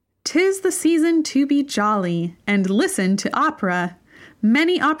'Tis the season to be jolly and listen to opera.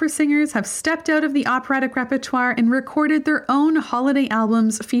 Many opera singers have stepped out of the operatic repertoire and recorded their own holiday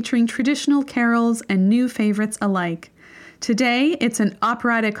albums featuring traditional carols and new favorites alike. Today, it's an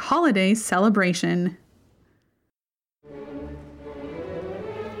operatic holiday celebration.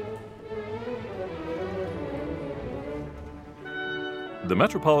 The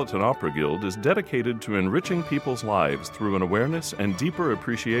Metropolitan Opera Guild is dedicated to enriching people's lives through an awareness and deeper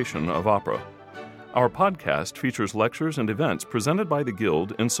appreciation of opera. Our podcast features lectures and events presented by the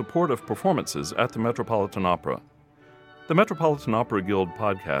Guild in support of performances at the Metropolitan Opera. The Metropolitan Opera Guild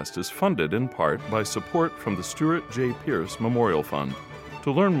podcast is funded in part by support from the Stuart J. Pierce Memorial Fund.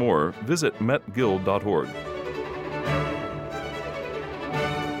 To learn more, visit metguild.org.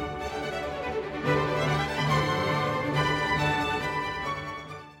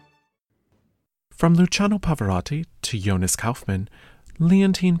 From Luciano Pavarotti to Jonas Kaufmann,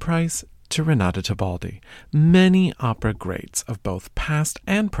 Leontine Price to Renata Tebaldi, many opera greats of both past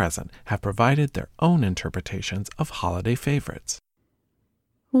and present have provided their own interpretations of holiday favorites.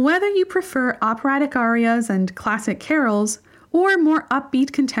 Whether you prefer operatic arias and classic carols, or more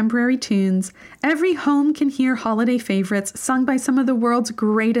upbeat contemporary tunes, every home can hear holiday favorites sung by some of the world's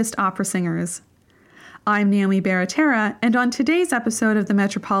greatest opera singers. I'm Naomi Baratera, and on today's episode of the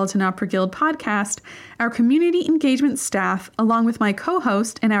Metropolitan Opera Guild podcast, our community engagement staff, along with my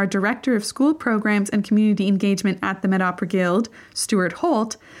co-host and our Director of School Programs and Community Engagement at the Met Opera Guild, Stuart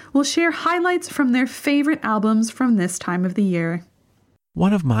Holt, will share highlights from their favorite albums from this time of the year.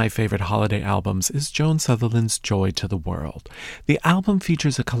 One of my favorite holiday albums is Joan Sutherland's Joy to the World. The album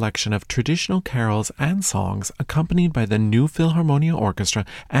features a collection of traditional carols and songs accompanied by the New Philharmonia Orchestra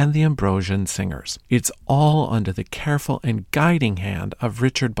and the Ambrosian Singers. It's all under the careful and guiding hand of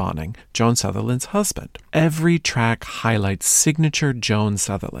Richard Bonynge, Joan Sutherland's husband. Every track highlights signature Joan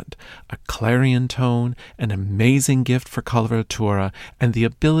Sutherland, a clarion tone, an amazing gift for coloratura, and the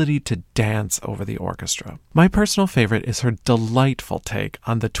ability to dance over the orchestra. My personal favorite is her delightful take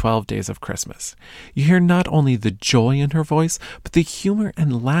on the 12 Days of Christmas. You hear not only the joy in her voice, but the humor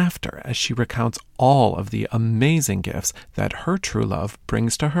and laughter as she recounts all of the amazing gifts that her true love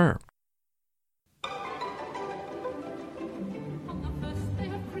brings to her.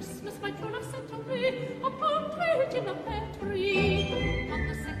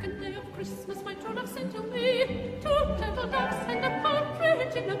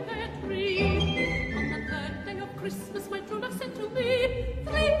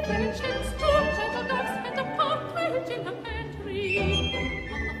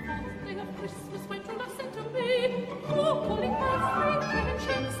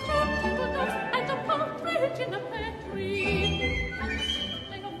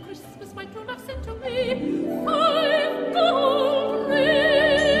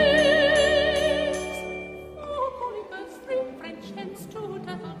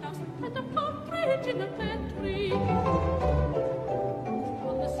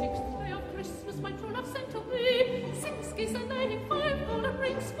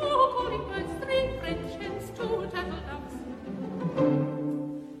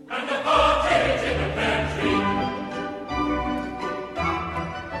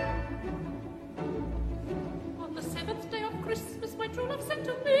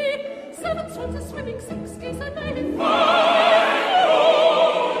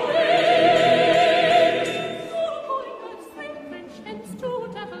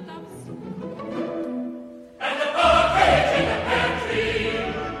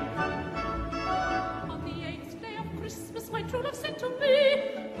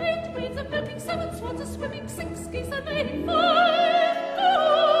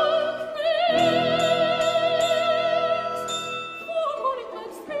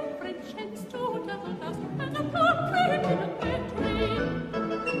 French hens, two turtle doves, and a partridge in a pear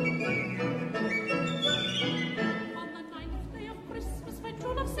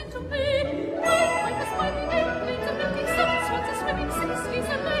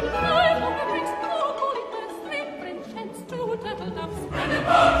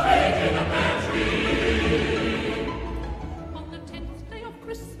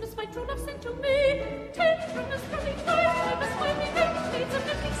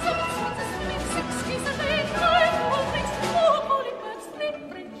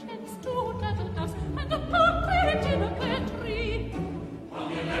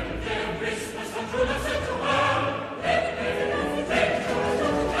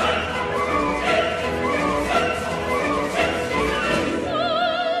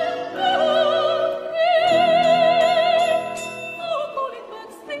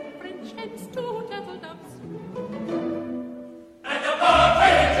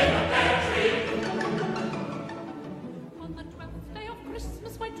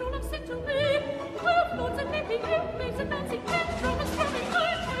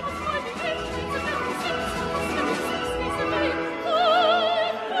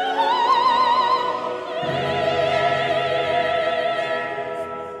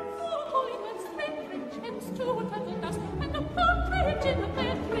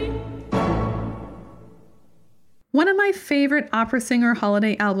favorite opera singer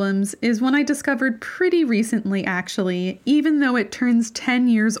holiday albums is one I discovered pretty recently, actually, even though it turns 10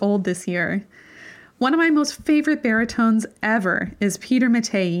 years old this year. One of my most favorite baritones ever is Peter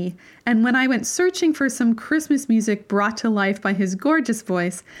Mattei, and when I went searching for some Christmas music brought to life by his gorgeous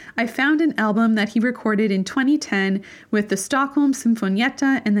voice, I found an album that he recorded in 2010 with the Stockholm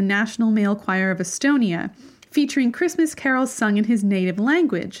Symfonietta and the National Male Choir of Estonia, featuring Christmas carols sung in his native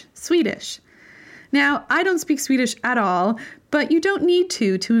language, Swedish. Now, I don't speak Swedish at all, but you don't need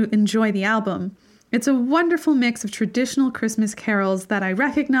to enjoy the album. It's a wonderful mix of traditional Christmas carols that I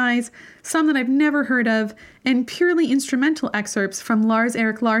recognize, some that I've never heard of, and purely instrumental excerpts from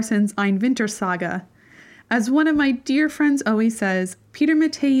Lars-Erik Larsson's Ein Vintersaga. As one of my dear friends always says, Peter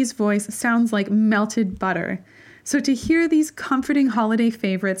Mattei's voice sounds like melted butter. So to hear these comforting holiday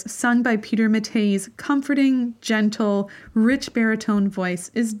favorites sung by Peter Mattei's comforting, gentle, rich baritone voice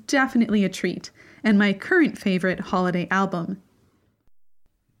is definitely a treat, and my current favorite holiday album.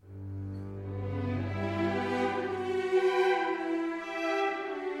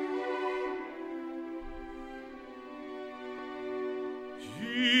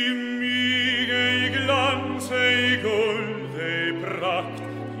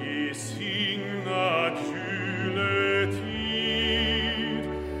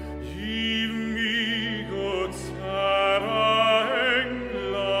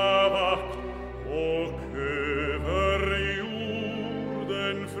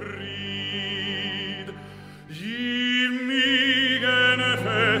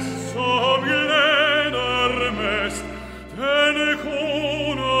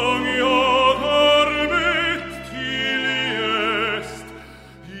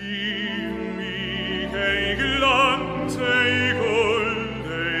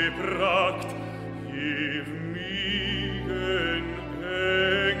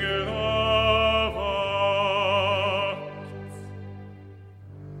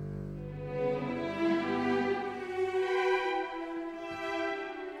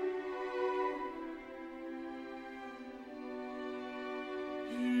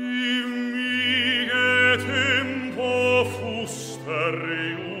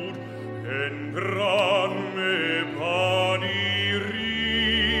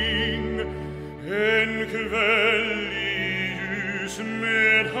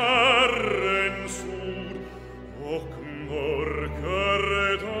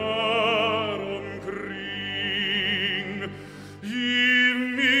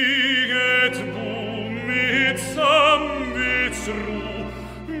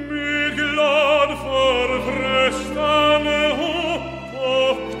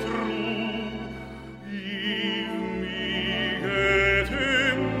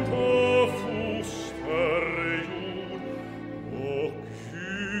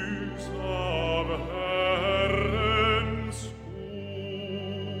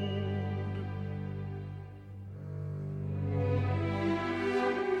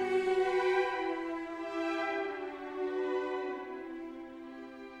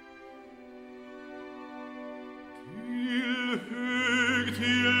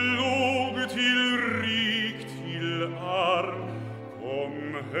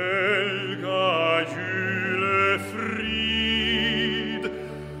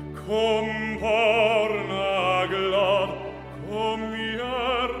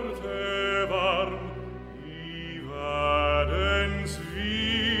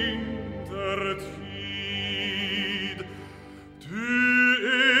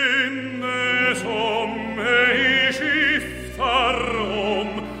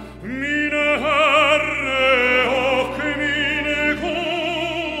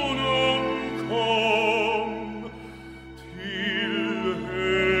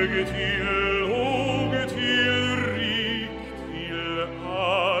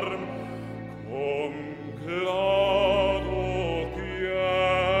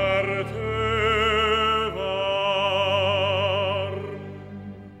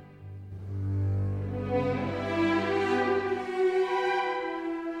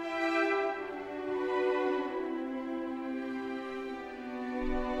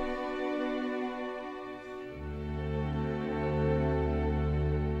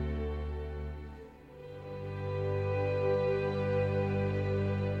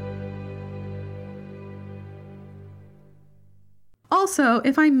 Also,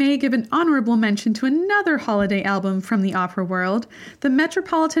 if I may give an honorable mention to another holiday album from the opera world, the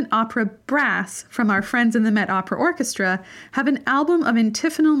Metropolitan Opera Brass from our friends in the Met Opera Orchestra have an album of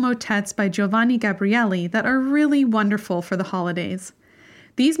antiphonal motets by Giovanni Gabrieli that are really wonderful for the holidays.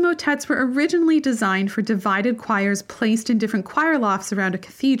 These motets were originally designed for divided choirs placed in different choir lofts around a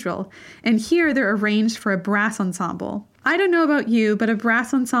cathedral, and here they're arranged for a brass ensemble. I don't know about you, but a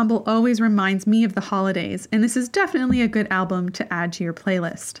brass ensemble always reminds me of the holidays, and this is definitely a good album to add to your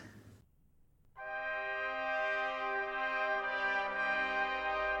playlist.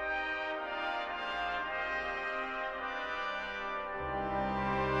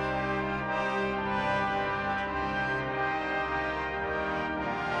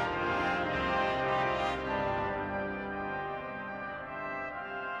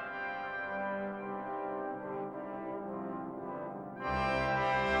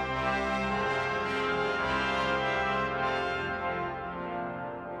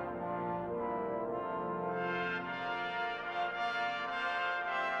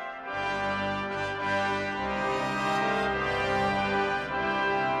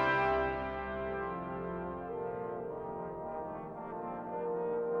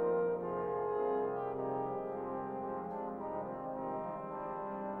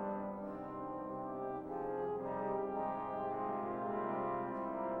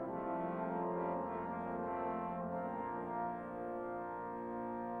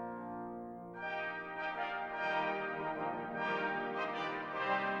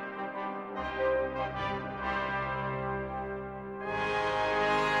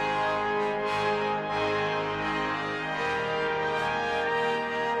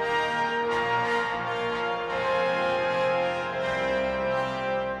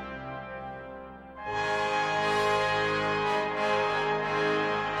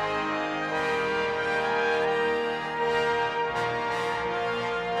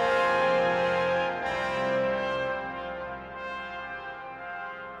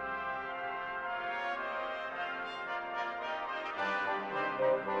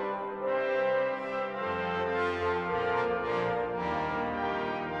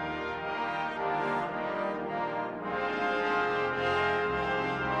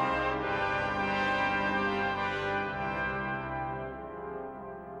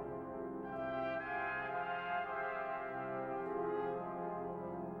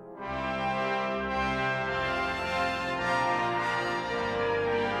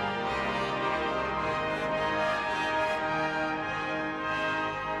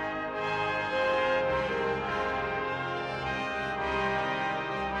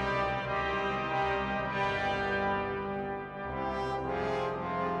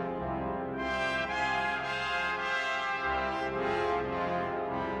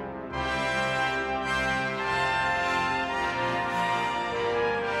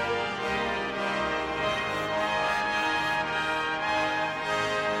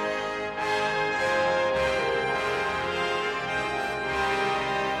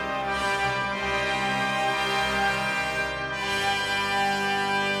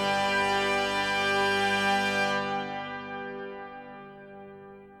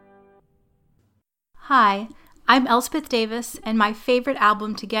 Hi, I'm Elspeth Davis, and my favorite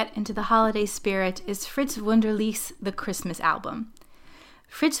album to get into the holiday spirit is Fritz Wunderlich's The Christmas Album.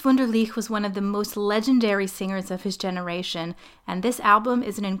 Fritz Wunderlich was one of the most legendary singers of his generation, and this album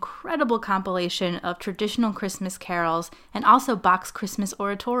is an incredible compilation of traditional Christmas carols and also Bach's Christmas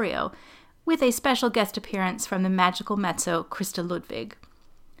Oratorio, with a special guest appearance from the magical mezzo Christa Ludwig.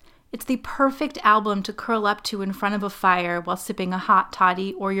 It's the perfect album to curl up to in front of a fire while sipping a hot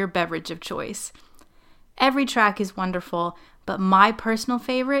toddy or your beverage of choice. Every track is wonderful, but my personal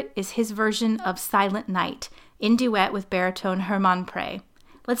favorite is his version of Silent Night, in duet with baritone Hermann Prey.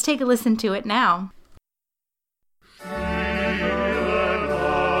 Let's take a listen to it now.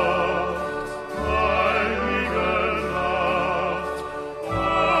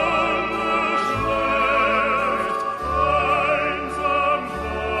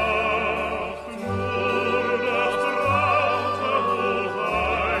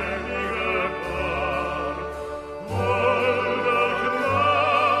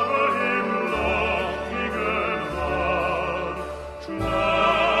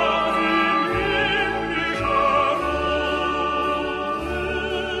 Schlaf im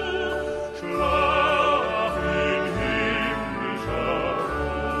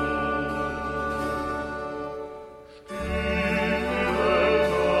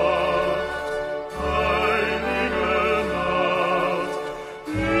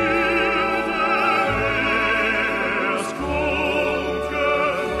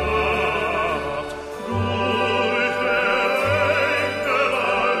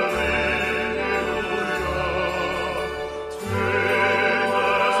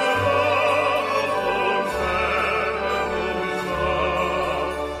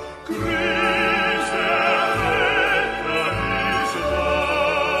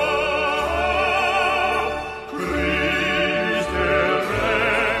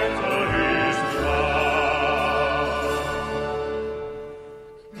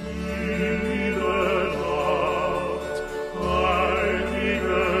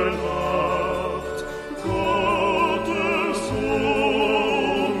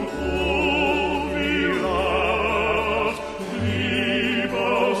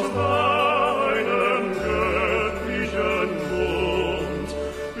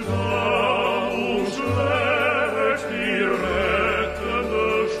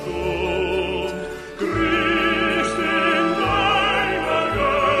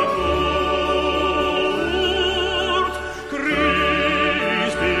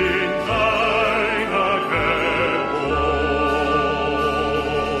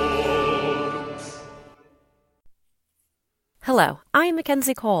Hello, I'm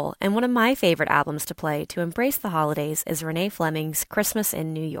Mackenzie Cole, and one of my favorite albums to play to embrace the holidays is Renee Fleming's Christmas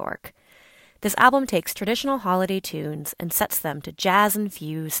in New York. This album takes traditional holiday tunes and sets them to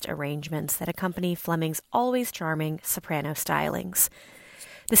jazz-infused arrangements that accompany Fleming's always charming soprano stylings.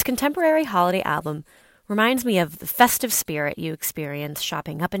 This contemporary holiday album reminds me of the festive spirit you experience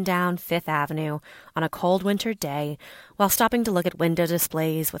shopping up and down Fifth Avenue on a cold winter day while stopping to look at window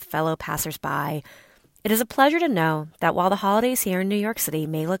displays with fellow passersby. It is a pleasure to know that while the holidays here in New York City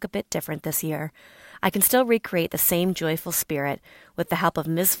may look a bit different this year, I can still recreate the same joyful spirit with the help of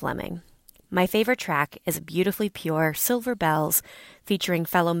Ms. Fleming. My favorite track is Beautifully Pure Silver Bells, featuring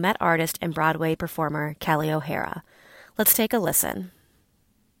fellow Met artist and Broadway performer Kelly O'Hara. Let's take a listen.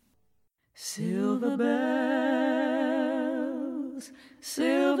 Silver bells,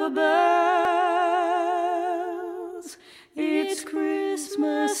 silver bells, it's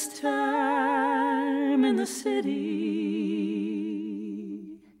Christmas time in the city.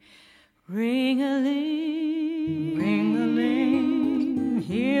 Ring-a-ling, ring-a-ling,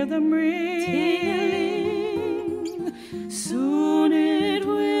 hear them ring, ting-a-ling. Soon it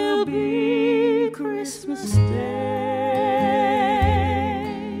will be Christmas Day.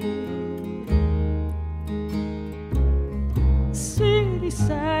 City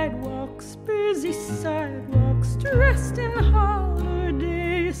sidewalks, busy sidewalks, dressed in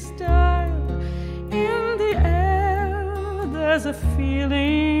holiday style. In the air, there's a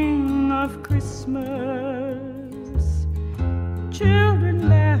feeling of Christmas. Children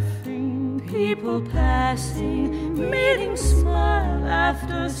laughing, people passing, meeting smile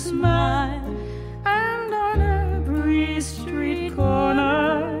after smile. And on every street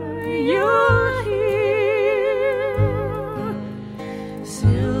corner, you'll hear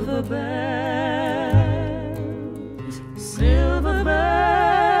silver bells, silver bells.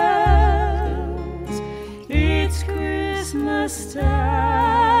 It's Christmas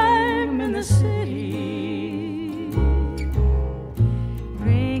time in the city.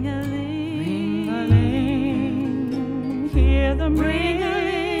 Ring-a-ling, ring-a-ling, hear them ring-a-ling.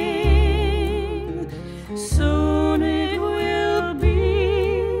 Soon it will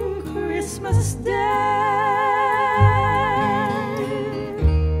be Christmas Day.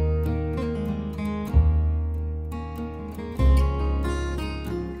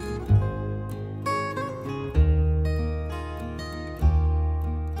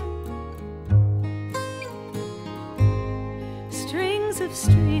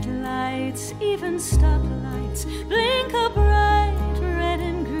 Street lights, even stoplights, blink a bright red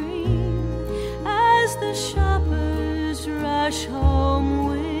and green as the shoppers rush home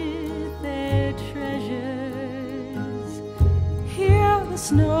with their treasures. Hear the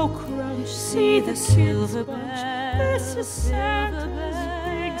snow crunch, see the silver bunch. This is Santa's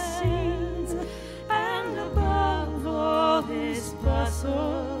big scenes, and above all this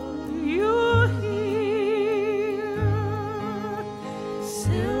bustle, you hear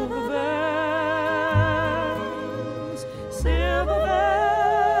silver bells, silver bells.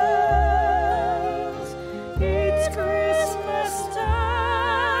 It's Christmas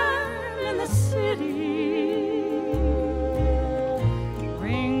time in the city.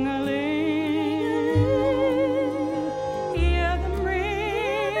 Ring-a-ling, hear them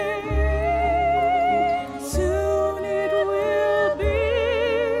ring. Soon it will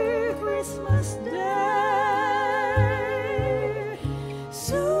be Christmas Day.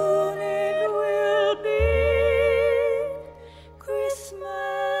 Soon it will be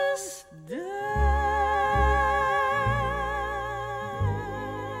Christmas Day.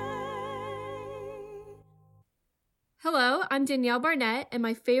 Hello, I'm Danielle Barnett, and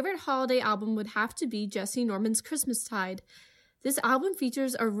my favorite holiday album would have to be Jesse Norman's Christmastide. This album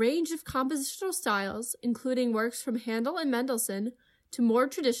features a range of compositional styles, including works from Handel and Mendelssohn to more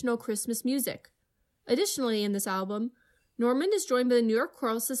traditional Christmas music. Additionally, in this album, Norman is joined by the New York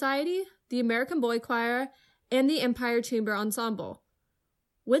Choral Society, the American Boy Choir, and the Empire Chamber Ensemble.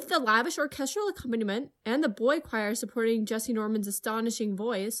 With the lavish orchestral accompaniment and the boy choir supporting Jesse Norman's astonishing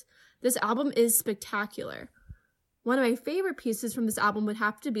voice, this album is spectacular. One of my favorite pieces from this album would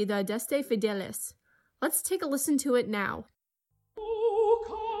have to be the Adeste Fideles. Let's take a listen to it now.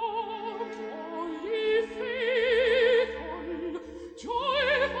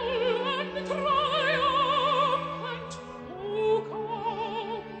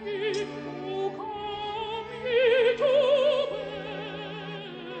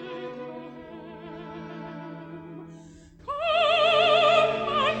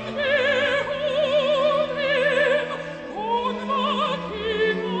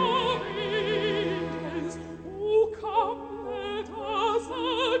 Come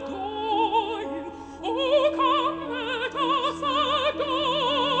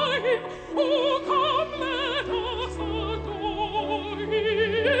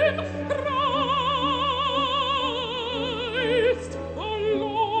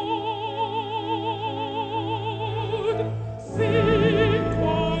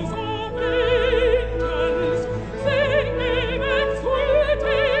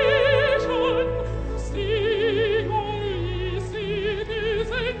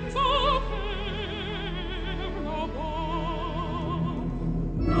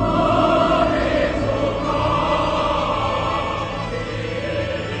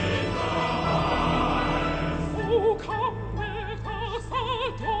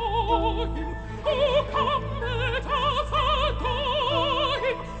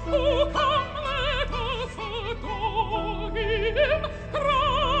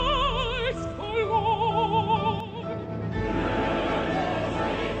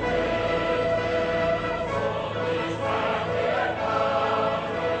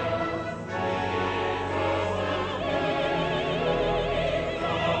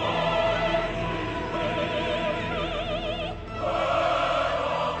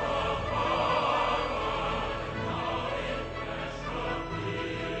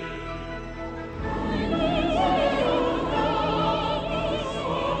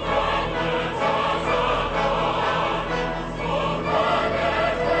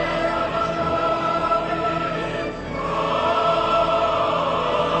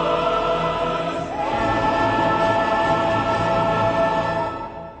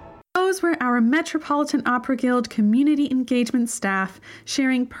Metropolitan Opera Guild community engagement staff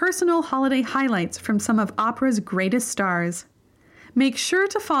sharing personal holiday highlights from some of opera's greatest stars. Make sure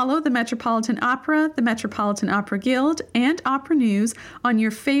to follow the Metropolitan Opera, the Metropolitan Opera Guild, and Opera News on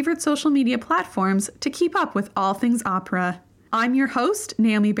your favorite social media platforms to keep up with all things opera. I'm your host,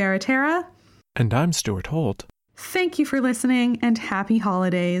 Naomi Baratera. And I'm Stuart Holt. Thank you for listening, and happy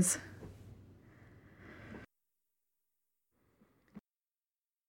holidays.